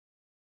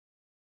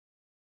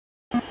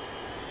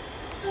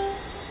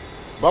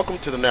Welcome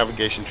to the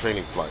navigation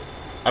training flight.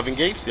 I've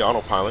engaged the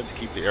autopilot to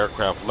keep the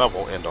aircraft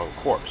level and on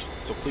course,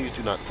 so please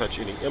do not touch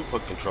any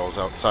input controls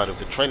outside of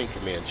the training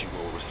commands you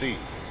will receive.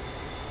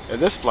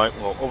 In this flight,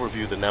 we'll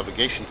overview the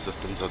navigation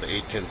systems of the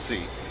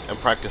A-10C and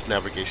practice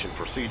navigation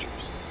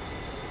procedures.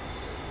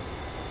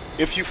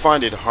 If you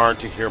find it hard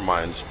to hear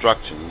my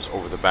instructions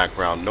over the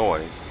background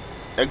noise,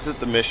 exit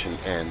the mission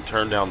and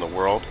turn down the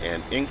world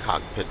and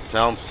in-cockpit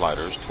sound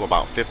sliders to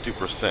about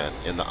 50%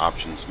 in the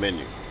options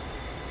menu.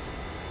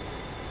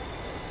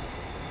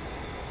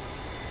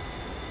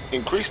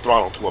 Increase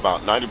throttle to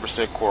about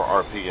 90% core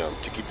RPM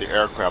to keep the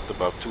aircraft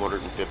above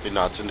 250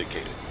 knots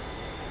indicated.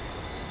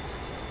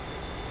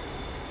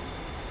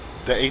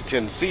 The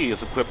A-10C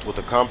is equipped with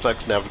a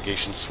complex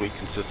navigation suite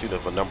consisting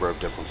of a number of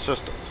different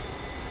systems.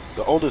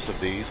 The oldest of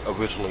these,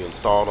 originally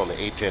installed on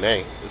the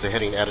A-10A, is a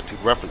Heading Attitude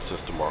Reference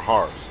System, or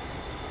HARS.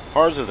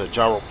 HARS is a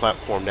gyro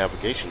platform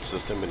navigation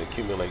system and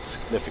accumulates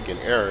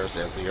significant errors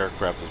as the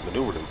aircraft is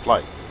maneuvered in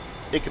flight.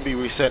 It can be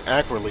reset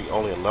accurately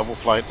only in level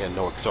flight and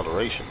no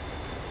acceleration.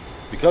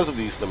 Because of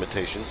these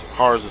limitations,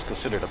 HARS is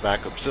considered a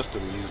backup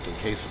system used in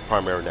case of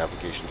primary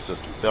navigation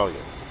system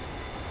failure.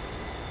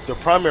 The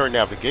primary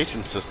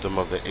navigation system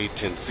of the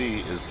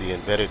A-10C is the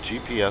embedded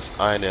GPS,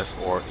 INS,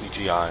 or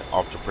EGI,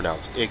 often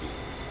pronounced IGI.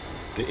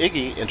 The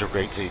IGI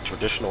integrates a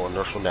traditional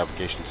inertial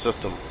navigation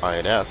system,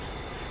 INS,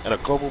 and a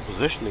global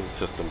positioning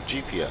system,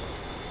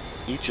 GPS.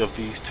 Each of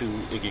these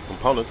two IGI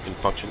components can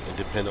function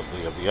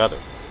independently of the other.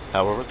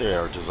 However, they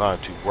are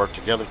designed to work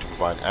together to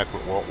provide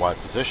accurate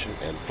worldwide position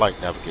and flight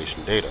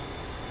navigation data.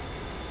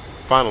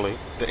 Finally,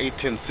 the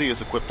A-10C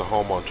is equipped to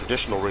home on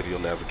traditional radio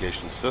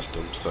navigation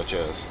systems such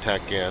as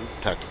TACAN,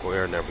 Tactical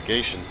Air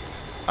Navigation,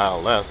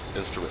 ILS,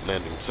 Instrument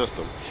Landing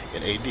System,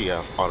 and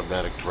ADF,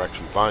 Automatic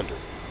Direction Finder.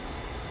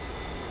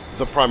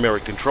 The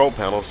primary control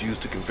panels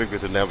used to configure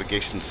the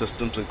navigation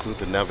systems include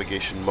the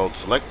Navigation Mode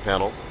Select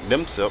panel,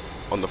 NMSIP,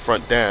 on the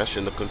front dash,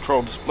 and the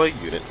Control Display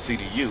Unit,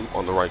 CDU,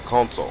 on the right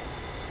console.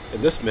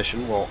 In this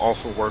mission, we'll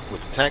also work with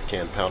the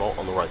TACAN panel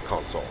on the right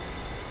console.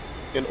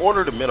 In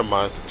order to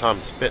minimize the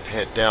time spent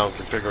head down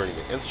configuring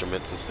the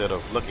instruments instead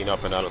of looking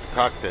up and out of the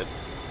cockpit,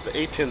 the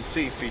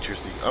A-10C features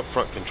the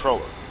upfront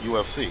controller,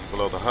 UFC,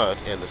 below the HUD,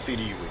 and the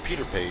CDU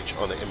repeater page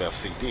on the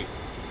MFCD.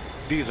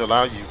 These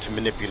allow you to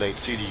manipulate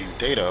CDU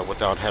data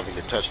without having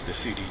to touch the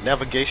CD.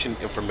 Navigation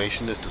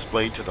information is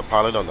displayed to the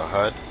pilot on the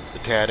HUD, the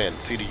TAD and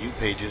CDU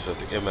pages of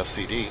the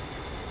MFCD,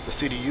 the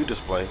CDU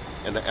display,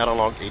 and the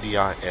analog ADI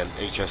and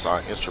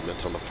HSI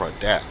instruments on the front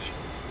dash.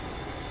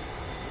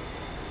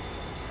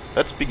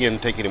 Let's begin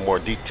taking a more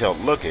detailed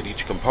look at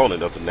each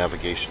component of the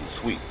navigation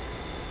suite.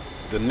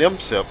 The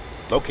NMSIP,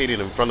 located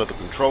in front of the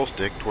control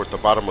stick toward the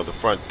bottom of the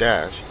front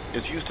dash,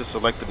 is used to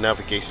select the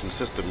navigation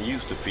system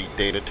used to feed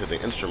data to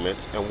the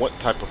instruments and what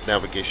type of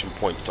navigation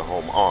points to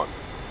home on.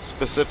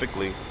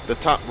 Specifically, the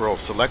top row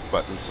of select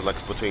buttons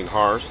selects between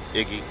HARS,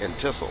 IGI, and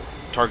TISL,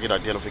 Target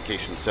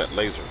Identification Set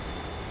Laser.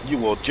 You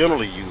will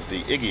generally use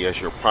the IGI as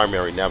your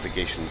primary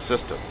navigation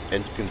system,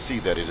 and you can see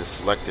that it is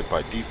selected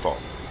by default.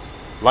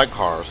 Like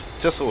HARS,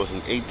 TISL is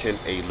an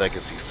A-10A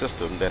legacy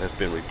system that has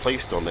been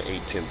replaced on the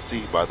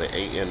A-10C by the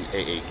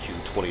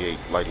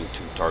AN/AAQ-28 Lighting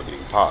 2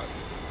 targeting pod.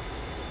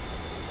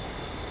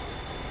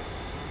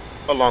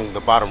 Along the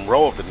bottom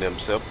row of the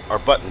NMSIP are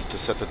buttons to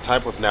set the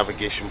type of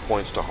navigation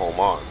points to home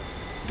on.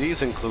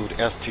 These include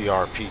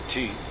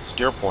STRPT,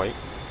 steer point,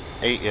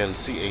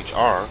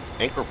 ANCHR,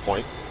 anchor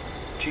point,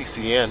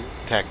 TCN,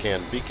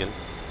 TACAN beacon,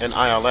 and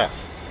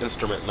ILS,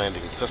 instrument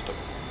landing system.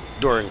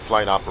 During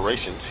flight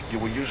operations, you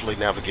will usually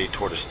navigate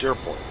toward a steer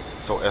point,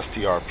 so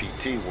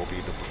STRPT will be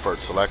the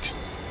preferred selection.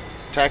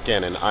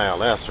 TACAN and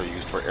ILS are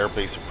used for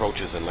airbase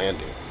approaches and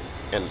landing,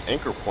 and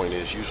anchor point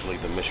is usually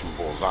the mission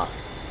bullseye.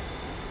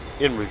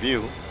 In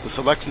review, the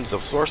selections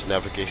of source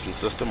navigation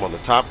system on the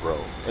top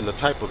row and the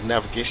type of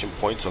navigation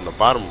points on the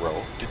bottom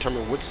row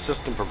determine which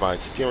system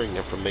provides steering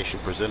information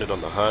presented on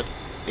the HUD,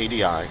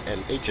 ADI,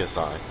 and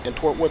HSI, and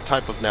toward what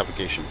type of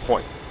navigation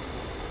point.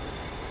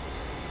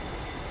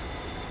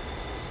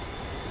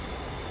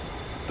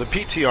 The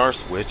PTR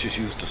switch is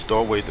used to stow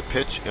away the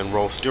pitch and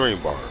roll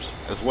steering bars,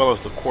 as well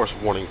as the course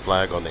warning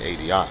flag on the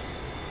ADI.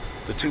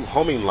 The two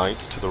homing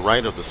lights to the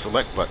right of the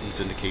select buttons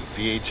indicate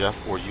VHF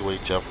or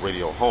UHF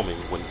radio homing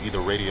when either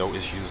radio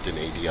is used in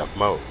ADF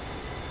mode.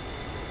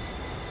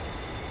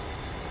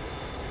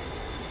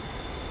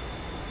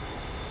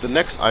 The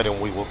next item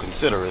we will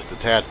consider is the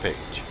TAD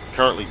page,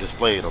 currently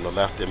displayed on the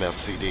left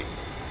MFCD.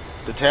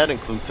 The TAD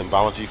includes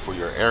symbology for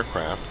your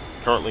aircraft,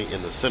 currently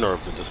in the center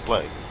of the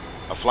display,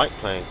 a flight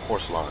plan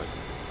course line,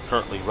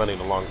 currently running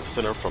along the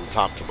center from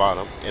top to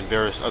bottom, and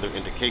various other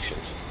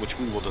indications, which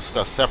we will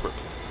discuss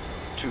separately.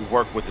 To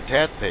work with the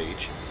TAD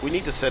page, we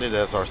need to set it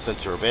as our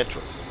sensor of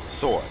interest,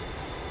 SOI.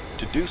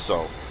 To do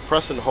so,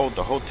 press and hold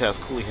the HOTAS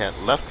Coolie Hat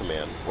left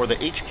command or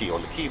the H key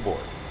on the keyboard.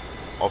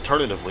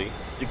 Alternatively,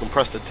 you can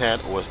press the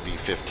TAD OSB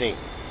 15.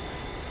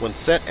 When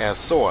set as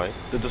SOI,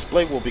 the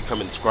display will become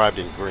inscribed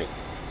in green.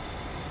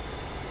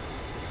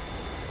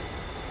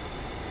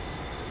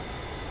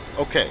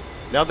 Okay,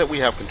 now that we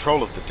have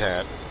control of the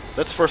TAD,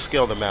 Let's first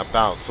scale the map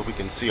out so we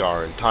can see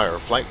our entire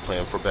flight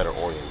plan for better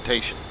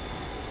orientation.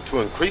 To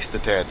increase the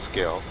TAD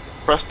scale,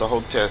 press the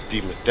HOTAS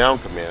DMIS down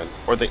command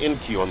or the N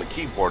key on the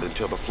keyboard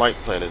until the flight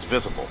plan is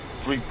visible,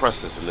 3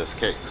 presses in this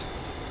case.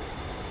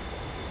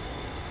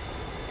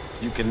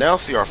 You can now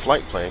see our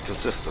flight plan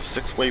consists of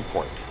 6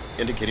 waypoints,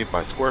 indicated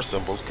by square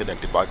symbols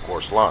connected by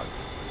course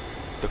lines.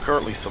 The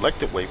currently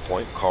selected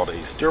waypoint, called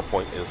a steer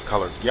point, is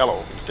colored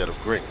yellow instead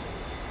of green.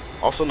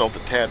 Also note the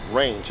TAD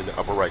range in the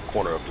upper right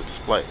corner of the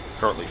display,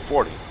 currently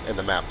 40, and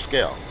the map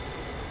scale.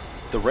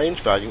 The range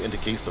value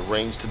indicates the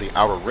range to the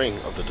outer ring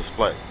of the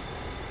display.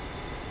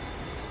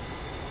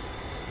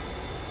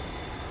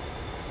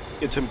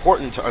 It's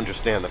important to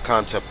understand the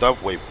concept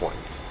of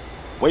waypoints.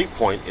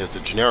 Waypoint is the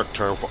generic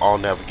term for all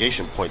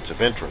navigation points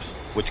of interest,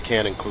 which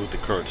can include the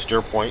current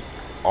steer point,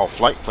 all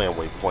flight plan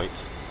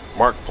waypoints,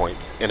 mark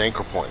points, and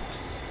anchor points.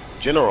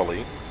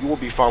 Generally, you will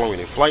be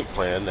following a flight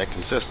plan that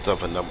consists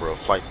of a number of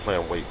flight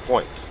plan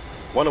waypoints,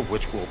 one of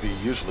which will be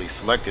usually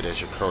selected as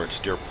your current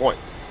steer point.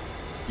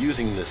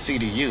 Using the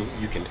CDU,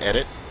 you can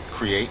edit,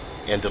 create,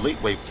 and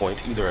delete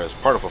waypoints either as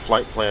part of a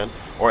flight plan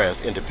or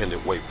as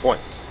independent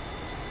waypoints.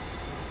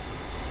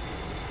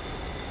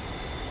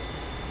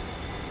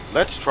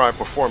 Let's try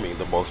performing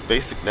the most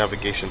basic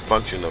navigation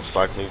function of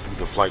cycling through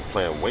the flight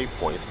plan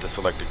waypoints to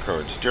select a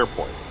current steer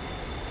point.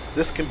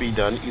 This can be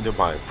done either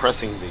by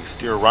pressing the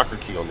steer rocker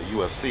key on the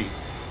UFC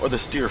or the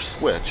steer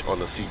switch on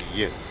the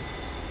CDU.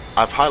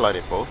 I've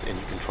highlighted both and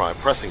you can try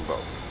pressing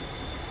both.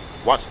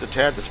 Watch the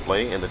TAD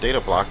display and the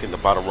data block in the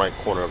bottom right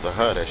corner of the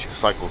HUD as you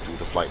cycle through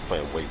the flight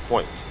plan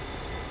waypoints.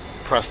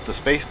 Press the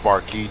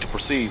spacebar key to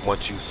proceed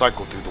once you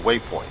cycle through the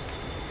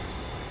waypoints.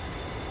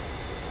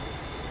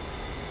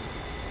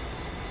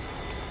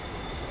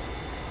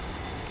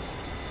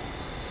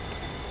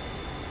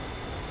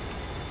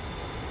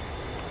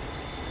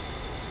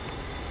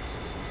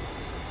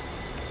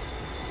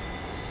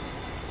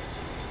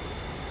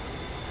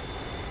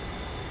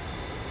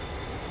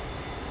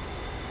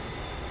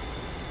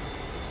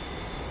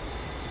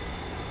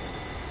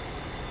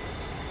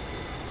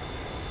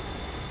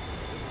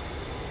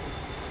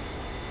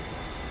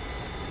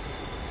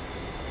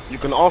 You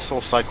can also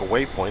cycle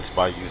waypoints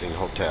by using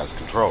HOTAS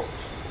controls.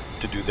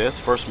 To do this,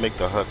 first make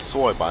the HUD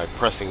soy by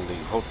pressing the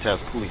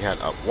HOTAS coolie hat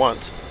up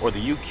once or the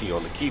U key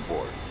on the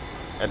keyboard.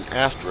 An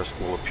asterisk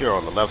will appear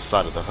on the left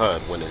side of the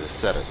HUD when it is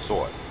set as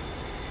soy.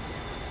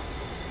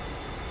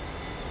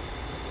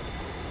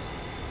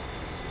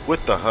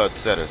 With the HUD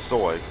set as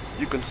soy,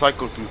 you can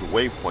cycle through the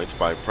waypoints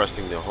by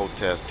pressing the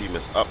HOTAS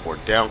DMIS up or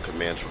down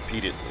commands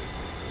repeatedly.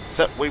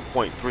 Set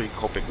waypoint 3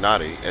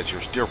 Copignati as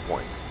your steer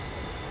point.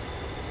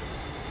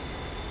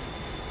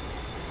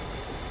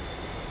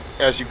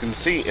 As you can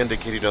see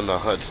indicated on the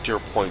HUD steer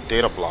point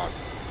data block,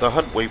 the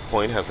HUD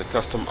waypoint has a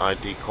custom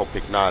ID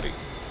Copignati.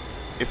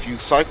 If you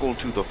cycle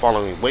to the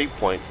following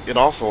waypoint, it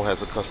also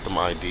has a custom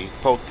ID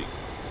Poti.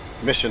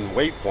 Mission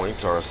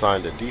waypoints are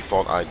assigned a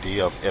default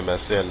ID of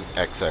MSN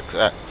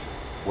XXX,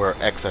 where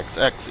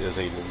XXX is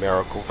a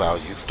numerical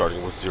value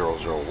starting with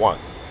 001.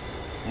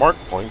 Mark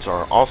points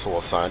are also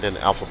assigned an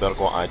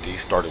alphabetical ID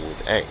starting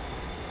with A.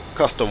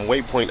 Custom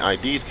waypoint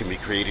IDs can be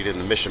created in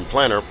the mission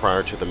planner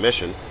prior to the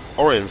mission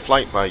or in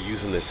flight by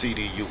using the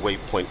CDU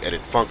waypoint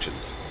edit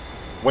functions.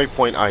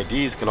 Waypoint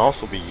IDs can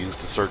also be used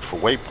to search for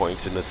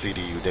waypoints in the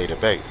CDU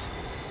database.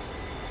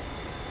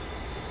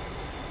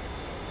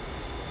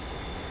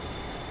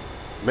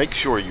 Make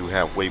sure you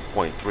have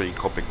waypoint 3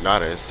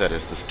 Copignati set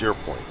as the steer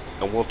point,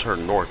 and we'll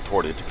turn north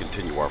toward it to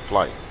continue our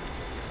flight.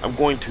 I'm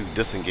going to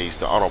disengage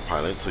the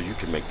autopilot so you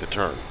can make the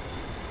turn.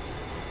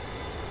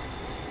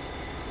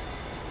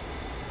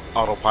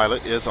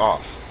 Autopilot is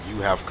off. You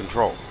have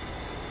control.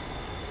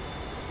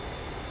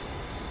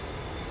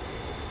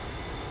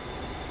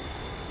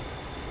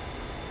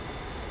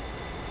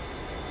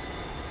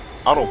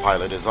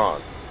 Autopilot is on.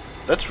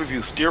 Let's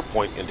review steer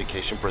point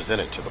indication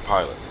presented to the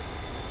pilot.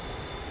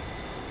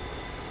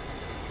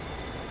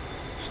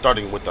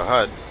 Starting with the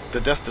HUD, the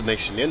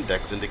destination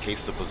index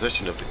indicates the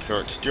position of the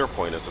current steer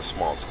point as a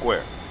small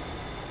square.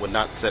 When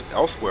not set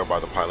elsewhere by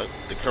the pilot,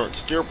 the current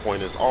steer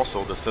point is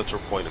also the center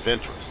point of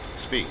interest,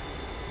 SPI.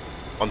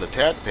 On the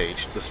TAD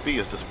page, the SPI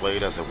is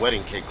displayed as a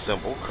wedding cake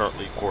symbol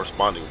currently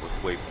corresponding with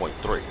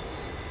waypoint 3.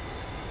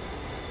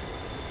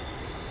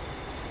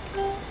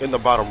 In the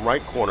bottom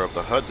right corner of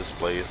the HUD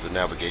display is the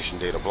navigation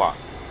data block,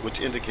 which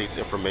indicates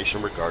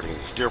information regarding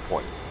the steer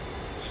point.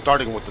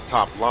 Starting with the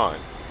top line,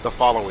 the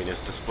following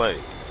is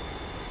displayed: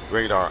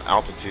 radar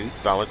altitude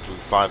valid through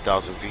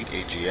 5,000 feet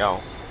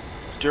AGL,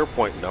 steer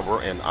point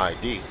number and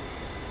ID,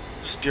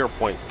 steer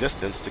point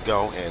distance to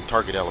go and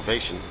target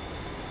elevation,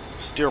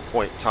 steer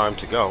point time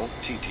to go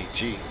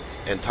TTG,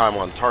 and time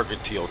on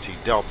target TOT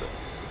delta,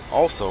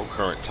 also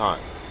current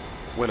time.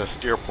 When a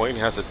steer point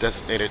has a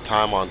designated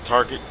time on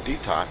target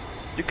DTOT,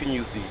 you can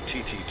use the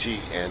TTG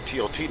and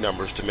TOT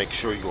numbers to make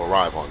sure you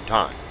arrive on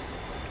time.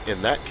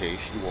 In that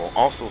case, you will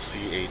also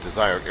see a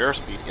desired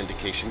airspeed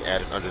indication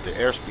added under the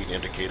airspeed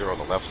indicator on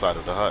the left side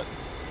of the HUD.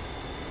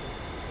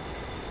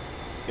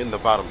 In the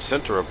bottom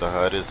center of the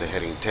HUD is the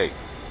heading tape.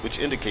 which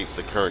indicates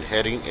the current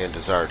heading and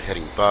desired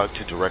heading bug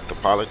to direct the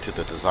pilot to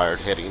the desired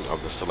heading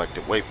of the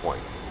selected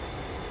waypoint.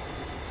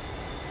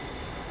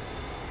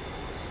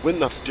 When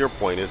the steer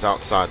point is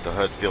outside the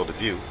HUD field of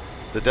view,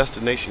 the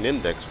destination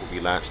index will be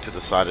latched to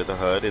the side of the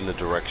HUD in the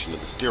direction of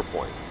the steer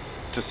point.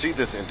 To see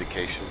this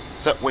indication,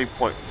 set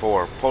waypoint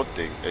 4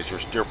 Pote as your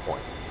steer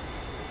point.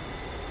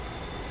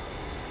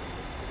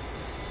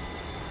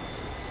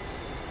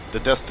 The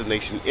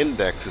destination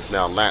index is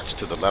now latched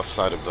to the left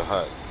side of the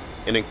HUD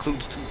and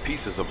includes two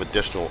pieces of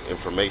additional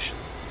information: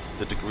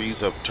 the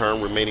degrees of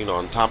turn remaining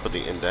on top of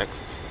the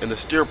index and the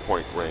steer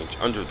point range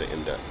under the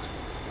index.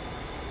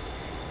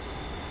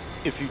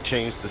 If you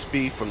change the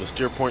speed from the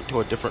steer point to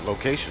a different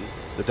location,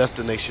 the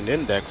destination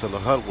index on the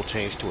HUD will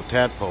change to a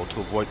tadpole to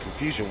avoid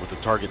confusion with the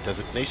target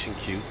designation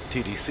cue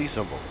TDC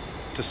symbol.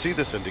 To see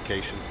this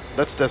indication,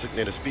 let's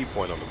designate a speed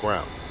point on the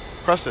ground.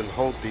 Press and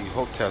hold the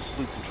HOTAS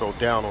slew control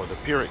down or the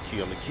period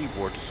key on the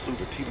keyboard to slew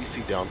the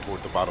TDC down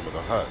toward the bottom of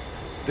the HUD.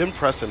 Then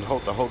press and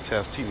hold the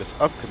HOTAS TMIS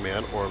up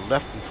command or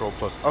left control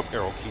plus up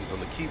arrow keys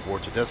on the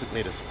keyboard to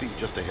designate a speed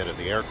just ahead of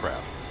the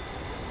aircraft.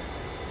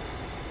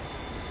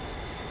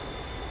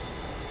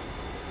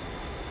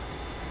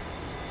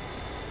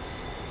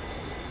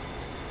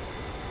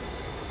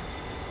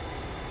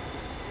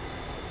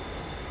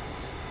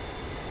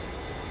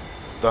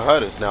 The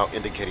HUD is now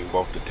indicating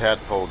both the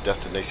tadpole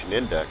destination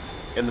index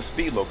and the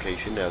speed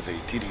location as a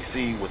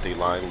TDC with a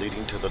line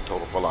leading to the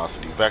total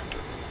velocity vector.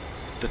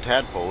 The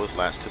tadpole is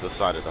latched to the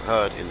side of the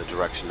HUD in the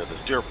direction of the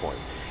steer point,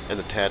 and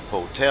the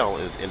tadpole tail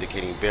is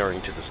indicating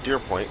bearing to the steer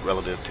point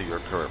relative to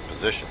your current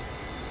position.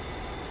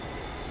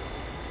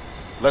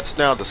 Let's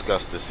now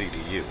discuss the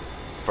CDU.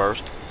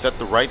 First, set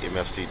the right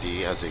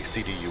MFCD as a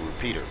CDU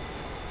repeater.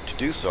 To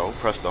do so,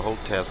 press the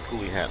HOTAS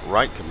Coolie Hat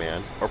right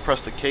command or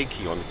press the K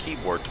key on the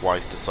keyboard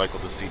twice to cycle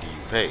the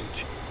CDU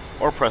page,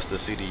 or press the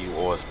CDU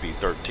OSB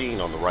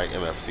 13 on the right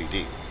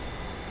MFCD.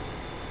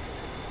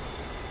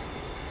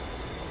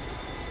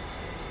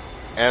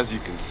 As you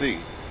can see,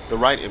 the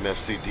right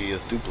MFCD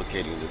is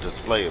duplicating the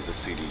display of the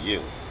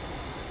CDU.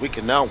 We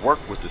can now work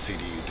with the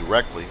CDU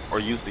directly or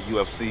use the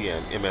UFC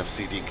and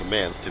MFCD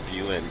commands to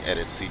view and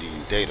edit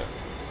CDU data.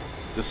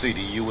 The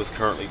CDU is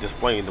currently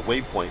displaying the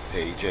waypoint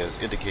page as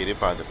indicated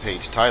by the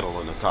page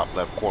title in the top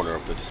left corner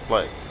of the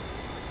display.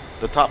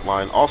 The top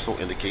line also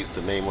indicates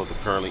the name of the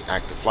currently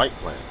active flight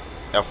plan,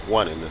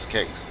 F1 in this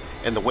case,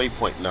 and the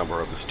waypoint number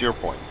of the steer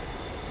point.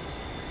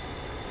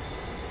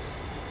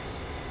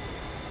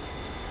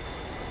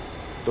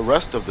 The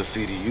rest of the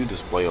CDU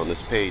display on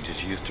this page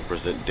is used to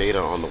present data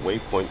on the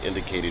waypoint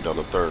indicated on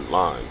the third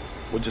line,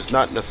 which is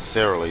not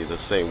necessarily the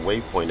same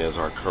waypoint as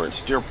our current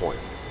steer point.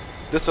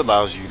 This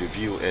allows you to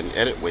view and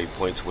edit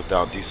waypoints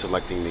without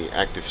deselecting the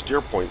active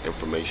steer point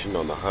information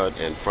on the HUD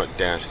and front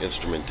dash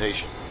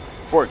instrumentation.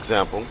 For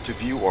example, to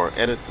view or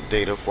edit the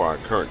data for our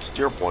current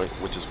steer point,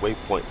 which is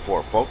waypoint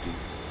 4 Pote,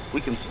 we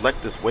can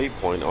select this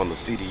waypoint on the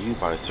CDU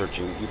by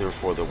searching either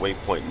for the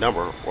waypoint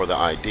number or the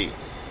ID.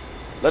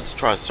 Let's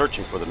try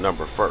searching for the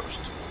number first.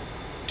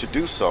 To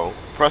do so,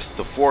 press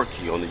the 4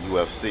 key on the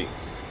UFC.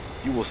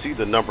 You will see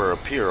the number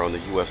appear on the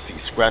UFC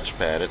scratch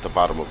pad at the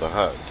bottom of the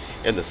HUD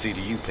and the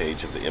CDU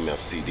page of the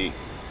MFCD.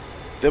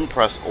 Then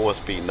press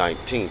OSB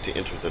 19 to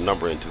enter the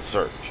number into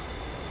search.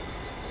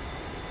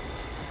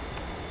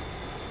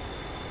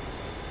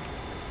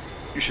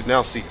 You should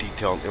now see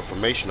detailed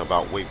information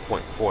about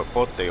waypoint 4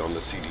 Pote on the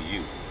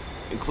CDU,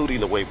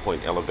 including the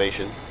waypoint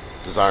elevation,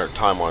 desired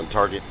time on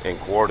target, and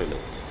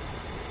coordinates.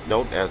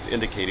 Note, as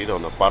indicated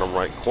on the bottom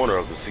right corner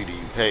of the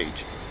CDU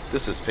page,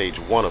 this is page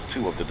 1 of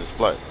 2 of the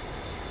display.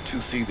 To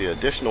see the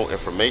additional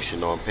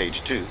information on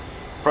page 2,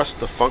 press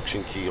the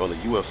function key on the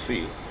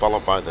UFC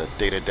followed by the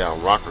data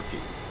down rocker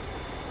key.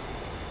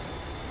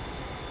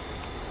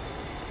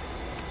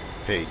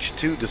 Page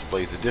 2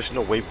 displays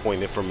additional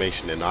waypoint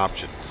information and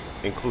options,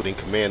 including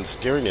command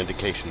steering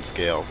indication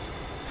scales,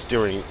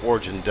 steering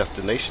origin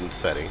destination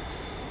setting,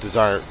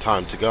 desired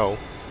time to go,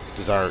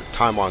 desired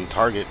time on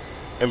target,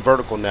 and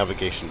vertical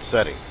navigation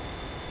setting.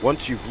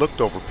 Once you've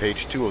looked over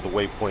page 2 of the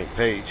waypoint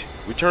page,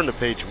 return to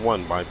page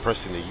 1 by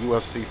pressing the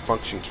UFC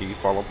function key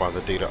followed by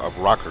the data up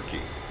rocker key.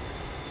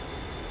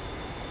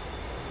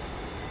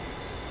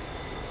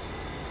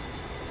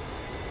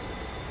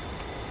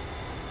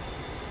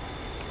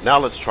 Now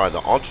let's try the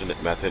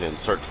alternate method and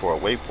search for a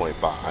waypoint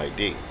by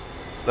ID.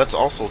 Let's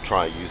also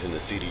try using the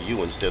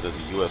CDU instead of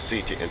the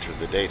UFC to enter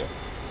the data.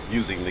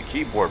 Using the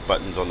keyboard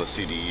buttons on the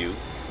CDU,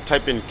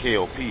 type in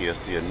KOP as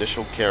the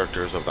initial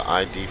characters of the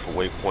ID for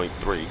waypoint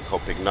 3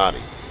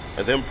 Copignati,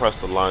 and then press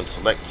the line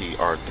select key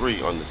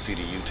R3 on the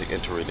CDU to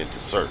enter it into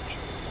search.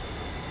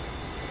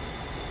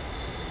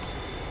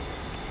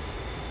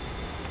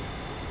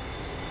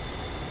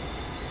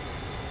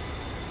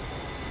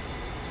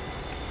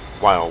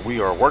 While we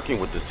are working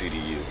with the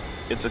CDU,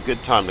 it's a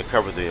good time to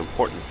cover the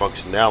important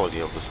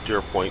functionality of the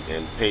steer point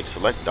and page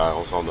select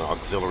dials on the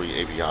Auxiliary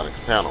Avionics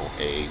panel,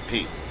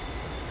 AAP.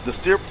 The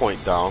steer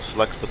point dial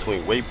selects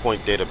between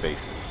waypoint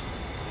databases.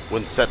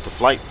 When set to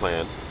flight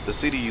plan, the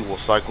CDU will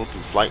cycle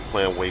through flight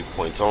plan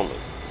waypoints only.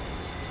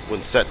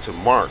 When set to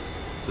mark,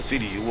 the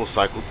CDU will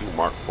cycle through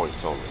marked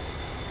points only.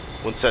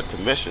 When set to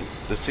mission,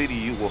 the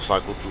CDU will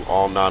cycle through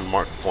all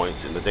non-marked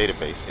points in the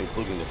database,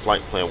 including the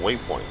flight plan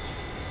waypoints.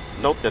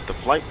 Note that the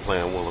flight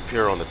plan will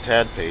appear on the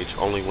TAD page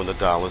only when the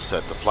dial is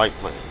set to flight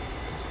plan.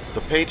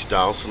 The page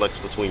dial selects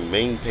between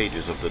main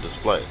pages of the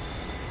display.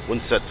 When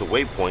set to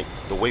waypoint,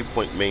 the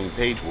waypoint main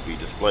page will be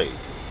displayed,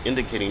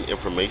 indicating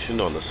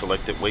information on the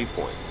selected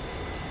waypoint.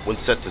 When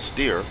set to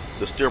steer,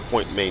 the steer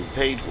point main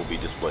page will be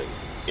displayed,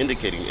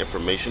 indicating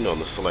information on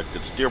the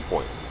selected steer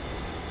point.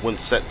 When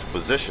set to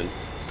position,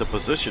 the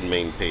position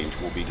main page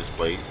will be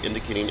displayed,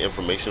 indicating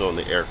information on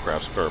the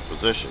aircraft's current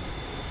position.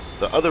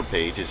 The other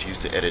page is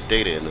used to edit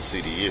data in the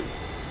CDU.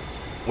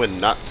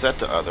 When not set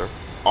to other,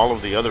 all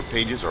of the other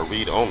pages are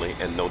read-only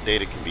and no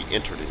data can be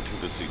entered into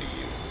the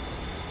CDU.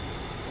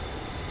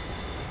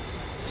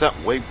 Set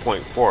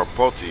waypoint 4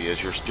 Poti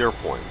as your steer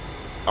point.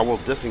 I will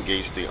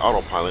disengage the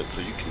autopilot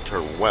so you can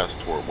turn west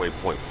toward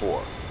waypoint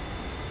 4.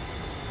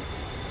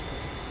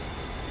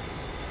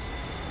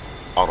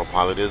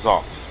 Autopilot is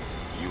off.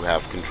 You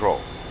have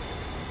control.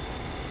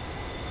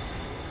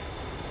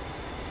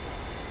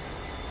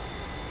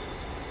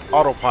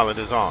 Autopilot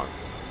is on.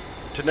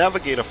 To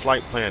navigate a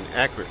flight plan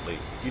accurately,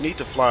 you need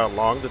to fly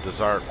along the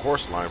desired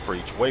course line for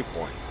each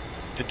waypoint.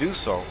 To do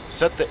so,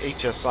 set the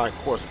HSI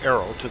course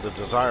arrow to the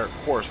desired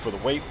course for the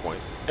waypoint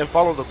and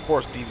follow the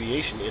course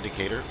deviation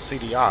indicator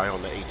CDI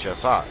on the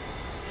HSI.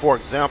 For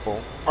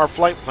example, our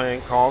flight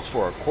plan calls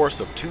for a course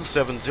of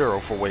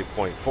 270 for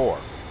waypoint 4.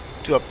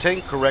 To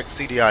obtain correct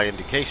CDI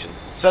indication,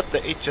 set the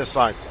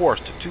HSI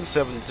course to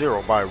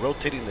 270 by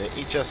rotating the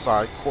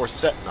HSI course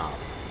set knob.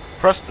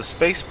 Press the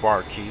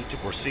spacebar key to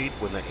proceed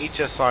when the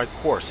HSI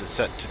course is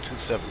set to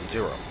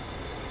 270.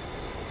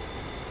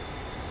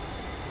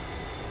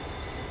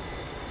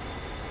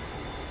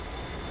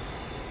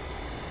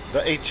 The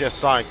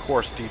HSI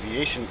course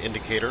deviation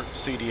indicator,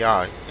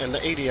 CDI, and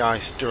the ADI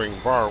steering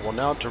bar will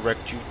now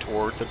direct you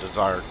toward the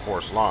desired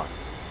course line.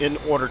 In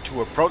order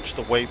to approach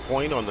the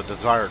waypoint on the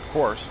desired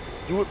course,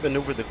 you would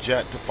maneuver the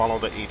jet to follow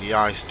the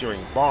ADI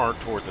steering bar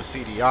toward the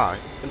CDI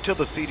until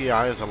the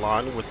CDI is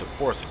aligned with the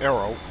course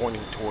arrow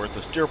pointing toward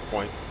the steer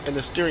point and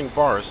the steering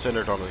bar is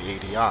centered on the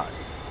ADI.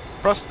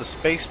 Press the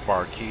space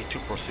bar key to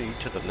proceed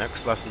to the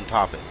next lesson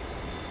topic.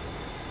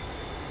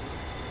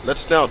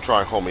 Let's now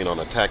try homing on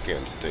a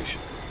TACAN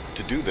station.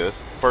 To do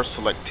this, first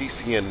select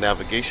TCN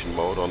navigation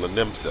mode on the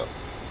NIMSIP.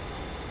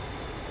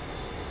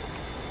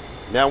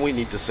 Now we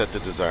need to set the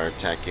desired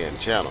TACAN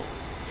channel.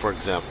 For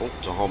example,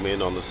 to home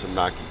in on the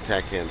Senaki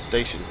TACAN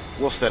station,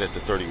 we'll set it to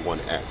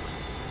 31X.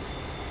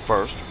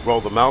 First,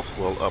 roll the mouse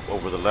wheel up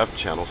over the left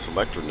channel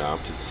selector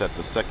knob to set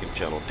the second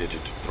channel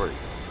digit to 3.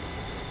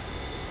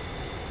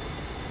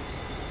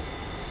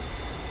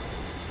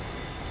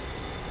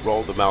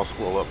 Roll the mouse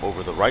wheel up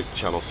over the right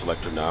channel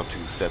selector knob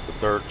to set the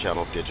third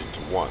channel digit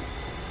to 1.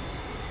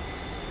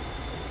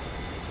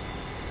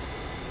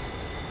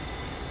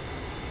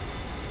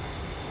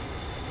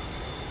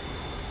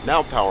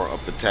 Now power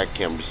up the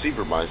TACAN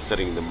receiver by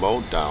setting the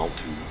mode dial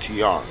to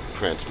TR,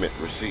 transmit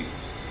receive.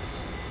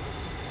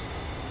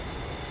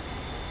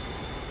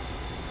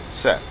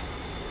 Set.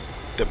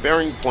 The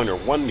bearing pointer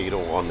 1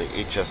 needle on the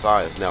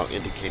HSI is now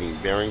indicating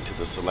bearing to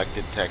the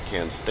selected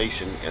TACAN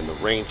station, and the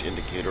range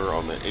indicator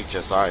on the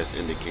HSI is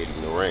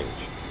indicating the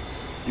range.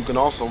 You can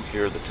also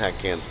hear the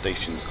TACAN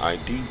station's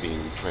ID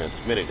being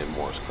transmitted in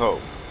Morse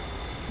code.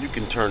 You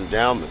can turn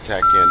down the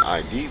TACAN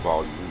ID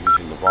volume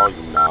using the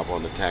volume knob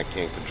on the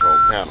TACAN control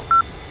panel.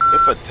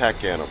 If a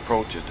TACAN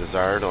approach is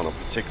desired on a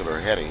particular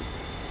heading,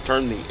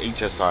 turn the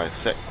HSI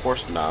set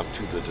course knob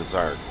to the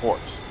desired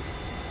course.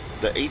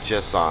 The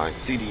HSI,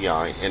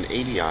 CDI, and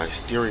ADI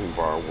steering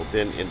bar will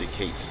then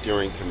indicate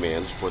steering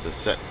commands for the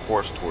set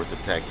course toward the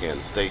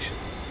TACAN station.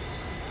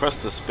 Press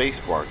the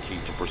spacebar key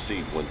to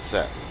proceed when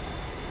set.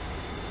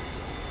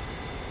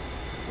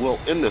 We'll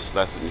end this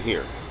lesson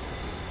here.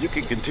 You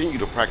can continue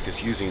to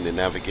practice using the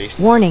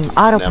navigation Warning, system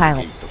to autopilot.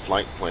 navigate the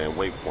flight plan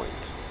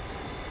waypoints.